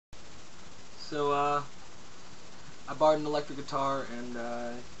So, I borrowed an electric guitar and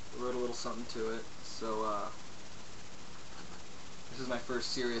wrote a little something to it. So, this is my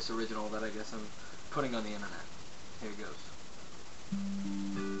first serious original that I guess I'm putting on the internet. Here it goes.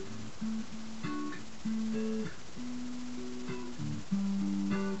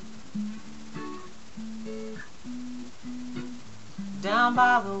 Down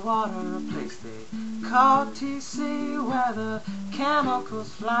by the water, a place they call TC, where the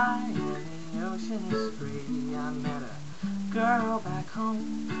chemicals fly and the ocean is free. I met a girl back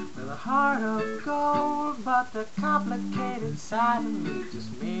home with a heart of gold, but the complicated side of me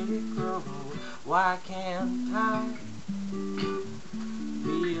just made it grow. Why can't I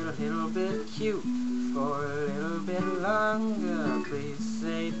be a little bit cute for a little bit longer? Please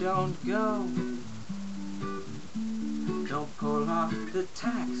say don't go. Don't pull off the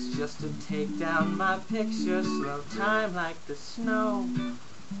tacks just to take down my picture. Slow time like the snow.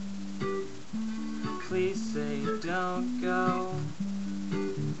 Please say don't go.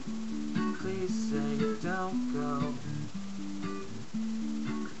 Please say don't go.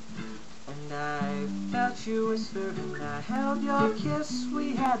 And I felt you whisper and I held your kiss.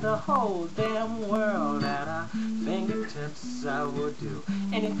 We had the whole damn world at our fingertips. I would do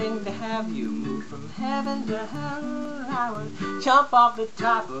anything to have you move from heaven to hell. I would jump off the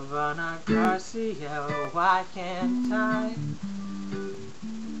top of an RCL. Why can't I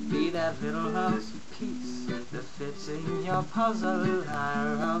be that little lost piece that fits in your puzzle?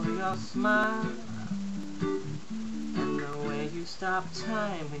 I love your smile and the way you stop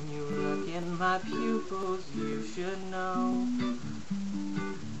time when you look in my pupils. You should know.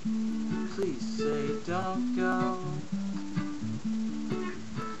 Please say don't go.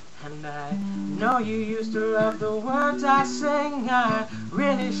 And I know you used to love the words I sing. I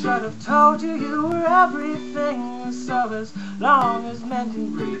really should have told you you were everything. So as long as men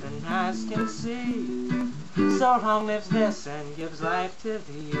can breathe and eyes can see, so long lives this and gives life to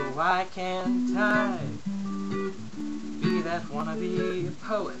thee. Why can't I be that wannabe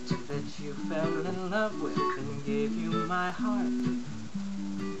poet that you fell in love with and gave you my heart?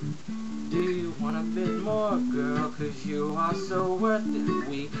 Do you want a bit more, girl? 'Cause you are so worth it.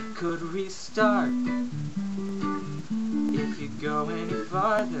 We could restart. If you go any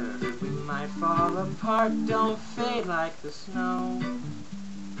farther, we might fall apart. Don't fade like the snow.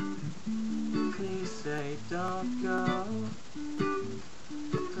 Please say don't go.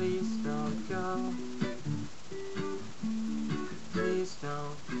 Please don't go.